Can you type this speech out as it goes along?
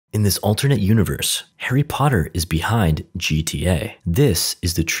In this alternate universe, Harry Potter is behind GTA. This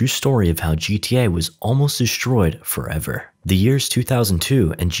is the true story of how GTA was almost destroyed forever. The year's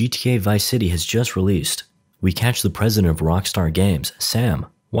 2002 and GTA Vice City has just released. We catch the president of Rockstar Games, Sam,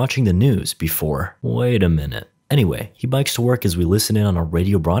 watching the news before, wait a minute. Anyway, he bikes to work as we listen in on a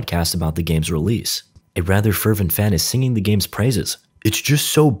radio broadcast about the game's release. A rather fervent fan is singing the game's praises. It's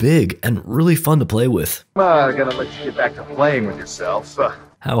just so big and really fun to play with. I gotta let you get back to playing with yourself.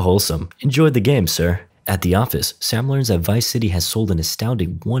 How wholesome. Enjoyed the game, sir. At the office, Sam learns that Vice City has sold an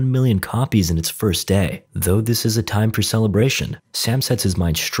astounding 1 million copies in its first day. Though this is a time for celebration, Sam sets his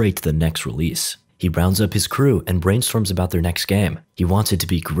mind straight to the next release. He rounds up his crew and brainstorms about their next game. He wants it to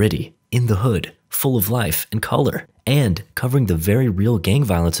be gritty, in the hood, full of life and color, and covering the very real gang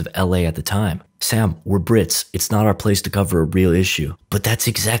violence of LA at the time. Sam, we're Brits, it's not our place to cover a real issue, but that's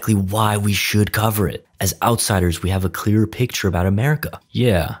exactly why we should cover it. As outsiders, we have a clearer picture about America.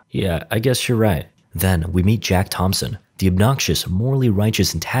 Yeah, I guess you're right. Then we meet Jack Thompson, the obnoxious, morally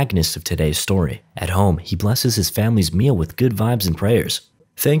righteous antagonist of today's story. At home, he blesses his family's meal with good vibes and prayers.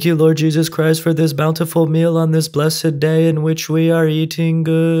 Thank you, Lord Jesus Christ, for this bountiful meal on this blessed day in which we are eating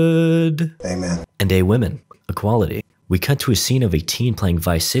good. Amen. And a women, equality. We cut to a scene of a teen playing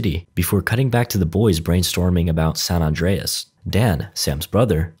Vice City before cutting back to the boys brainstorming about San Andreas. Dan, Sam's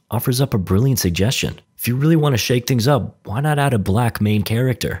brother, offers up a brilliant suggestion. If you really want to shake things up, why not add a black main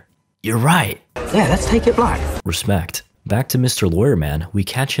character? You're right. Yeah, let's take it black. Respect. Back to Mr. Lawyer Man, we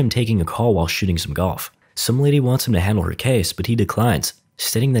catch him taking a call while shooting some golf. Some lady wants him to handle her case, but he declines,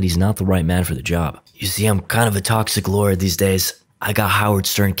 stating that he's not the right man for the job. You see, I'm kind of a toxic lawyer these days. I got Howard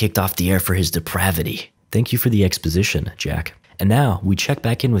Stern kicked off the air for his depravity. Thank you for the exposition, Jack. And now, we check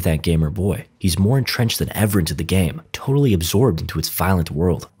back in with that gamer boy. He's more entrenched than ever into the game, totally absorbed into its violent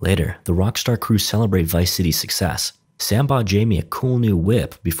world. Later, the Rockstar crew celebrate Vice City's success. Sam bought Jamie a cool new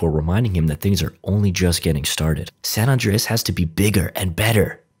whip before reminding him that things are only just getting started. San Andreas has to be bigger and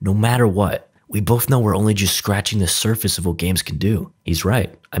better, no matter what. We both know we're only just scratching the surface of what games can do. He's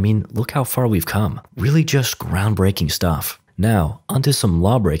right. I mean, look how far we've come. Really just groundbreaking stuff. Now, onto some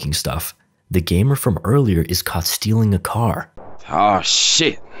law-breaking stuff. The gamer from earlier is caught stealing a car. Oh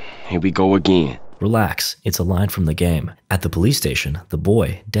shit, here we go again. Relax, it's a line from the game. At the police station, the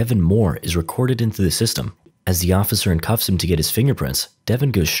boy, Devin Moore, is recorded into the system. As the officer uncuffs him to get his fingerprints,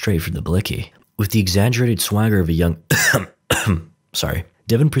 Devin goes straight for the blicky. With the exaggerated swagger of a young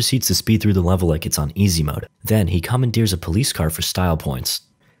Devin proceeds to speed through the level like it's on easy mode. Then he commandeers a police car for style points.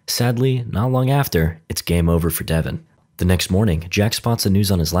 Sadly, not long after, it's game over for Devin. The next morning, Jack spots the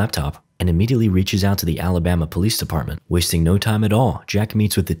news on his laptop and immediately reaches out to the Alabama Police Department. Wasting no time at all, Jack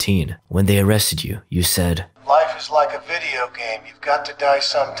meets with the teen. When they arrested you, you said, Life is like a video game. You've got to die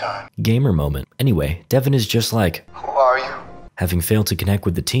sometime. Gamer moment. Anyway, Devin is just like, Who are you? Having failed to connect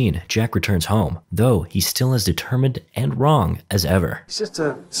with the teen, Jack returns home, though he's still as determined and wrong as ever. He's just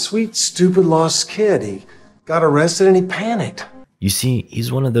a sweet, stupid, lost kid. He got arrested and he panicked. You see,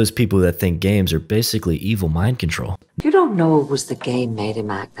 he's one of those people that think games are basically evil mind control. You don't know it was the game made him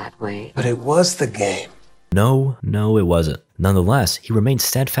act that way. But it was the game. No, it wasn't. Nonetheless, he remains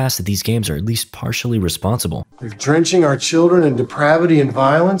steadfast that these games are at least partially responsible. You're drenching our children in depravity and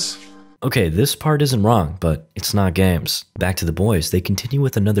violence? Okay, this part isn't wrong, but it's not games. Back to the boys, they continue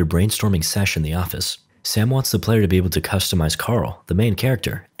with another brainstorming session in the office. Sam wants the player to be able to customize Carl, the main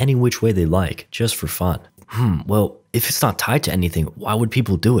character, any which way they like, just for fun. Well, if it's not tied to anything, why would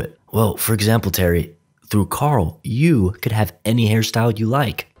people do it? Well, for example, Terry, through Carl, you could have any hairstyle you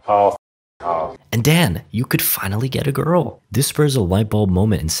like. Oh. And Dan, you could finally get a girl. This spurs a light bulb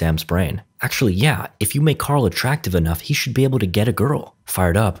moment in Sam's brain. Actually, yeah, if you make Carl attractive enough, he should be able to get a girl.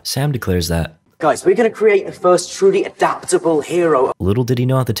 Fired up, Sam declares that, Guys, we're gonna create the first truly adaptable hero. Little did he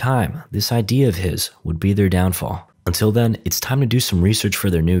know at the time, this idea of his would be their downfall. Until then, it's time to do some research for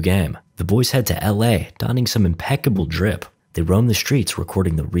their new game. The boys head to LA, donning some impeccable drip. They roam the streets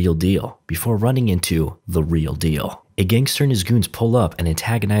recording The Real Deal, before running into The Real Deal. A gangster and his goons pull up and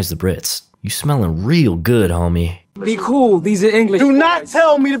antagonize the Brits. You smelling real good, homie. Be cool, these are English. Do not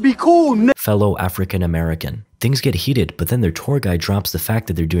tell me to be cool, Fellow African American. Things get heated, but then their tour guide drops the fact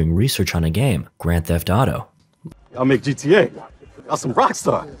that they're doing research on a game, Grand Theft Auto. I'll make GTA. Y'all some rock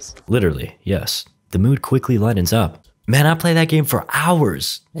stars. Literally, yes. The mood quickly lightens up. Man, I play that game for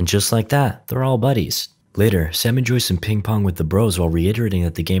hours. And just like that, they're all buddies. Later, Sam enjoys some ping pong with the bros while reiterating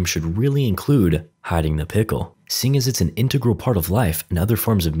that the game should really include hiding the pickle. Seeing as it's an integral part of life and other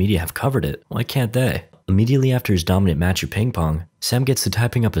forms of media have covered it, why can't they? Immediately after his dominant match of ping pong, Sam gets to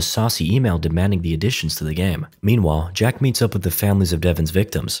typing up a saucy email demanding the additions to the game. Meanwhile, Jack meets up with the families of Devin's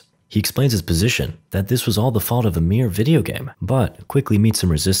victims. He explains his position, that this was all the fault of a mere video game, but quickly meets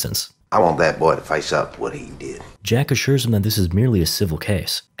some resistance. I want that boy to face up to what he did. Jack assures him that this is merely a civil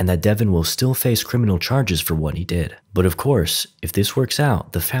case, and that Devin will still face criminal charges for what he did. But of course, if this works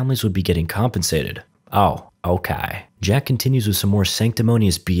out, the families would be getting compensated. Oh, okay. Jack continues with some more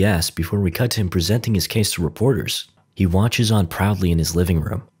sanctimonious BS before we cut to him presenting his case to reporters. He watches on proudly in his living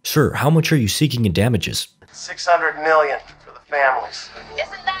room. Sir, how much are you seeking in damages? $600 million for the families.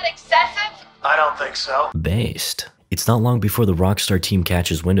 Isn't that excessive? I don't think so. Based. It's not long before the Rockstar team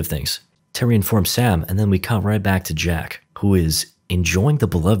catches wind of things. Terry informs Sam, and then we cut right back to Jack, who is enjoying the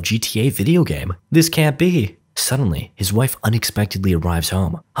beloved GTA video game. This can't be. Suddenly, his wife unexpectedly arrives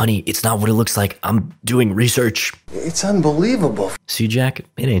home. Honey, it's not what it looks like. I'm doing research. It's unbelievable. See, Jack,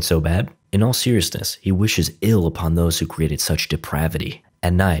 it ain't so bad. In all seriousness, he wishes ill upon those who created such depravity.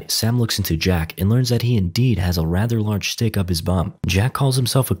 At night, Sam looks into Jack and learns that he indeed has a rather large stick up his bum. Jack calls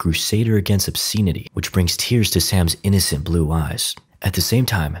himself a crusader against obscenity, which brings tears to Sam's innocent blue eyes. At the same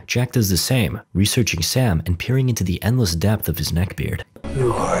time, Jack does the same, researching Sam and peering into the endless depth of his neckbeard.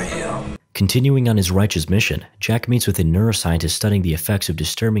 Who are you? Continuing on his righteous mission, Jack meets with a neuroscientist studying the effects of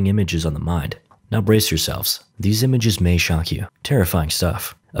disturbing images on the mind. Now brace yourselves. These images may shock you. Terrifying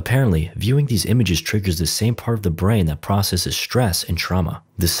stuff. Apparently, viewing these images triggers the same part of the brain that processes stress and trauma.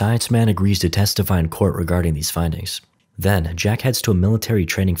 The science man agrees to testify in court regarding these findings. Then, Jack heads to a military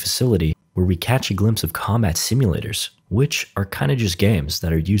training facility where we catch a glimpse of combat simulators, which are kinda just games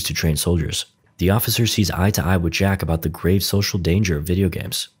that are used to train soldiers. The officer sees eye to eye with Jack about the grave social danger of video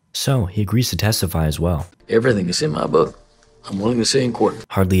games, so he agrees to testify as well. Everything is in my book. I'm willing to say in court.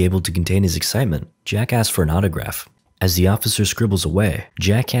 Hardly able to contain his excitement, Jack asks for an autograph. As the officer scribbles away,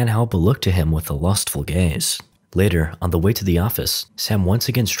 Jack can't help but look to him with a lustful gaze. Later, on the way to the office, Sam once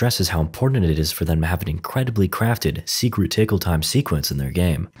again stresses how important it is for them to have an incredibly crafted secret tickle time sequence in their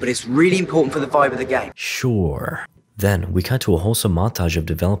game. But it's really important for the vibe of the game. Sure. Then, we cut to a wholesome montage of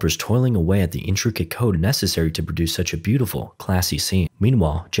developers toiling away at the intricate code necessary to produce such a beautiful, classy scene.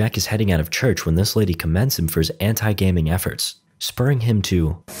 Meanwhile, Jack is heading out of church when this lady commends him for his anti-gaming efforts, spurring him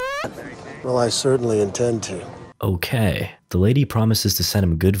to... Well, I certainly intend to. Okay. The lady promises to send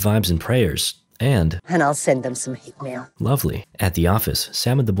him good vibes and prayers, and I'll send them some hate mail. lovely. At the office,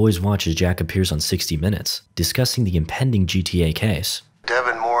 Sam and the boys watch as Jack appears on 60 Minutes, discussing the impending GTA case.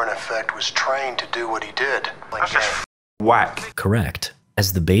 Devin Moore, in effect, was trained to do what he did. Whack. Correct.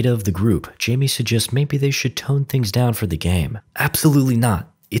 As the beta of the group, Jamie suggests maybe they should tone things down for the game. Absolutely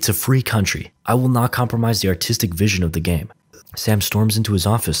not. It's a free country. I will not compromise the artistic vision of the game. Sam storms into his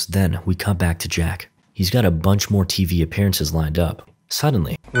office, then we cut back to Jack. He's got a bunch more TV appearances lined up.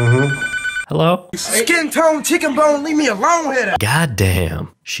 Suddenly, hello? Skin tone, chicken bone, leave me alone here. Goddamn.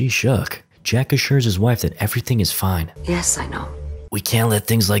 She shook. Jack assures his wife that everything is fine. Yes, I know. We can't let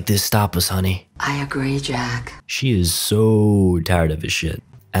things like this stop us, honey. I agree, Jack. She is so tired of his shit.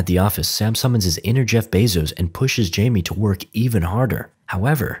 At the office, Sam summons his inner Jeff Bezos and pushes Jamie to work even harder.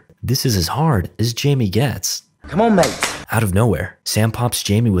 However, this is as hard as Jamie gets. Come on, mate. Out of nowhere, Sam pops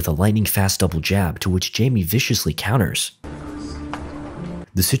Jamie with a lightning-fast double jab, to which Jamie viciously counters.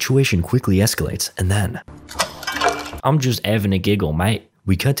 The situation quickly escalates, and then... I'm just having a giggle, mate.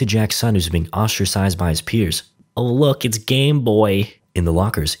 We cut to Jack's son, who's being ostracized by his peers. Oh look, it's Game Boy. In the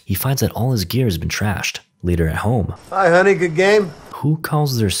lockers, he finds that all his gear has been trashed. Later at home, Hi, honey, good game? who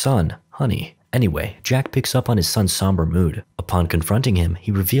calls their son honey? Anyway, Jack picks up on his son's somber mood. Upon confronting him,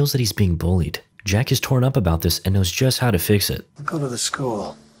 he reveals that he's being bullied. Jack is torn up about this and knows just how to fix it. Go to the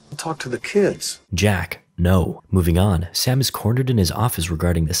school. Talk to the kids. Jack, no. Moving on, Sam is cornered in his office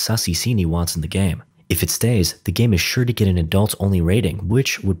regarding the sussy scene he wants in the game. If it stays, the game is sure to get an adults-only rating,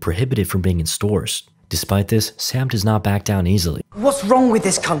 which would prohibit it from being in stores. Despite this, Sam does not back down easily. What's wrong with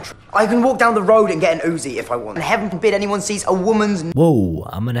this country? I can walk down the road and get an Uzi if I want. And heaven forbid anyone sees a woman's... Whoa,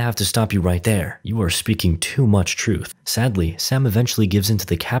 I'm gonna have to stop you right there. You are speaking too much truth. Sadly, Sam eventually gives in to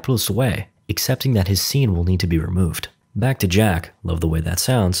the capitalist way, accepting that his scene will need to be removed. Back to Jack, love the way that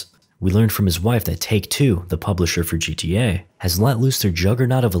sounds. We learned from his wife that Take-Two, the publisher for GTA, has let loose their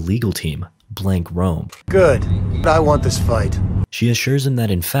juggernaut of a legal team, Blank Rome. Good. I want this fight. She assures him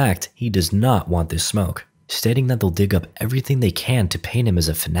that in fact, he does not want this smoke, stating that they'll dig up everything they can to paint him as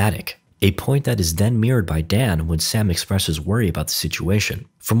a fanatic. A point that is then mirrored by Dan when Sam expresses worry about the situation.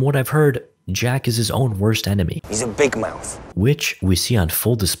 From what I've heard, Jack is his own worst enemy. He's a big mouth. Which we see on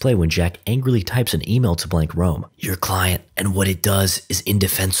full display when Jack angrily types an email to Blank Rome. Your client and what it does is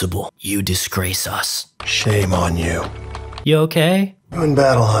indefensible. You disgrace us. Shame on you. You okay? You in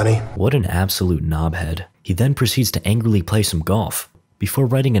battle, honey. What an absolute knobhead. He then proceeds to angrily play some golf, before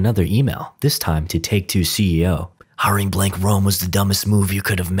writing another email, this time to Take-Two CEO. Hiring Blank Rome was the dumbest move you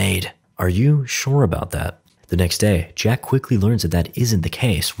could have made. Are you sure about that? The next day, Jack quickly learns that that isn't the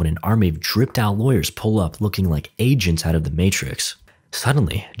case when an army of dripped-out lawyers pull up looking like agents out of the Matrix.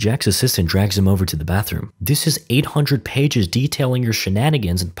 Suddenly, Jack's assistant drags him over to the bathroom. This is 800 pages detailing your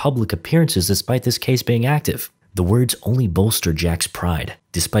shenanigans and public appearances despite this case being active. The words only bolster Jack's pride,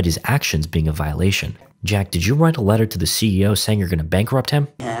 despite his actions being a violation. Jack, did you write a letter to the CEO saying you're going to bankrupt him?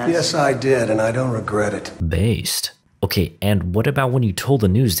 Yes, I did, and I don't regret it. Based. Okay, and what about when you told the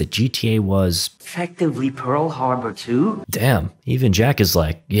news that GTA was Effectively Pearl Harbor too? Damn, even Jack is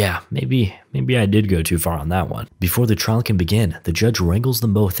like, yeah, maybe I did go too far on that one. Before the trial can begin, the judge wrangles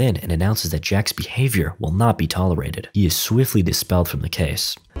them both in and announces that Jack's behavior will not be tolerated. He is swiftly dispelled from the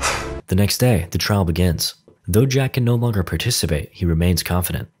case. The next day, the trial begins. Though Jack can no longer participate, he remains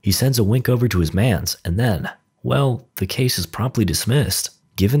confident. He sends a wink over to his mans, and then, well, the case is promptly dismissed.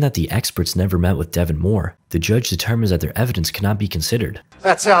 Given that the experts never met with Devin Moore, the judge determines that their evidence cannot be considered.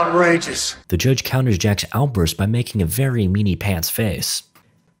 That's outrageous. The judge counters Jack's outburst by making a very meanie pants face.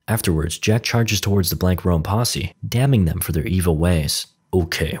 Afterwards, Jack charges towards the Blank Rome posse, damning them for their evil ways.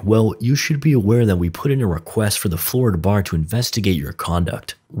 Okay, well, you should be aware that we put in a request for the Florida bar to investigate your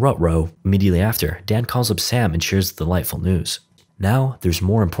conduct. Ruh-roh. Immediately after, Dan calls up Sam and shares the delightful news. Now, there's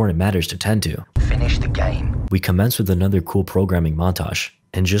more important matters to tend to. Finish the game. We commence with another cool programming montage.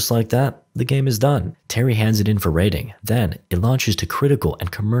 And just like that, the game is done. Terry hands it in for rating. Then, it launches to critical and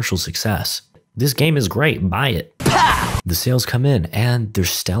commercial success. This game is great, buy it. The sales come in, and they're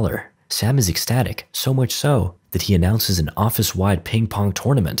stellar. Sam is ecstatic, so much so that he announces an office-wide ping pong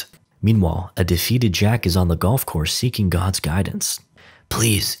tournament. Meanwhile, a defeated Jack is on the golf course seeking God's guidance.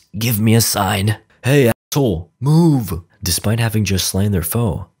 Please, give me a sign. Hey, asshole, move! Despite having just slain their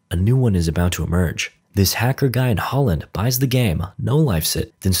foe, a new one is about to emerge. This hacker guy in Holland buys the game, no-lifes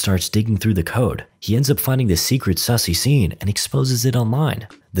it, then starts digging through the code. He ends up finding the secret sussy scene and exposes it online.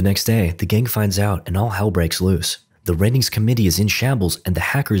 The next day, the gang finds out and all hell breaks loose. The ratings committee is in shambles and the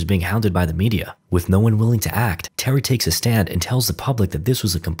hacker is being hounded by the media. With no one willing to act, Terry takes a stand and tells the public that this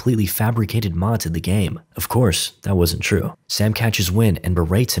was a completely fabricated mod to the game. Of course, that wasn't true. Sam catches wind and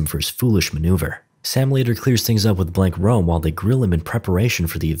berates him for his foolish maneuver. Sam later clears things up with Blank Rome while they grill him in preparation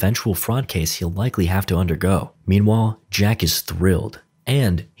for the eventual fraud case he'll likely have to undergo. Meanwhile, Jack is thrilled.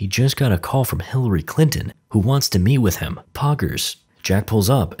 And he just got a call from Hillary Clinton, who wants to meet with him. Poggers. Jack pulls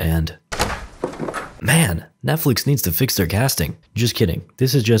up and... Man, Netflix needs to fix their casting. Just kidding,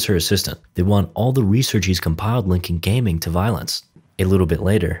 this is just her assistant. They want all the research he's compiled linking gaming to violence. A little bit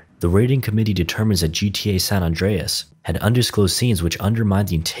later, the rating committee determines that GTA San Andreas had undisclosed scenes which undermined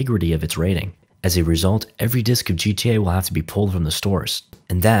the integrity of its rating. As a result, every disc of GTA will have to be pulled from the stores.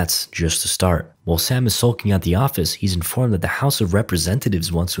 And that's just the start. While Sam is sulking at the office, he's informed that the House of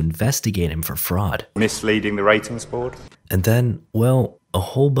Representatives wants to investigate him for fraud. Misleading the ratings board? And then, well, a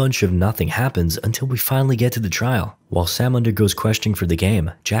whole bunch of nothing happens until we finally get to the trial. While Sam undergoes questioning for the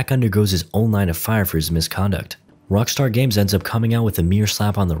game, Jack undergoes his own line of fire for his misconduct. Rockstar Games ends up coming out with a mere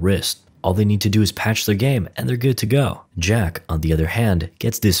slap on the wrist. All they need to do is patch their game and they're good to go. Jack, on the other hand,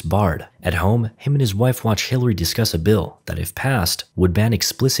 gets disbarred. At home, him and his wife watch Hillary discuss a bill that, if passed, would ban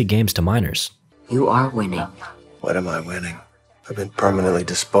explicit games to minors. You are winning. What am I winning? I've been permanently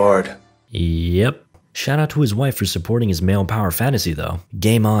disbarred. Yep. Shout out to his wife for supporting his male power fantasy though.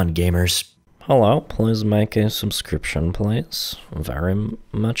 Game on, gamers. Hello, please make a subscription, please. Very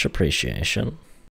much appreciation.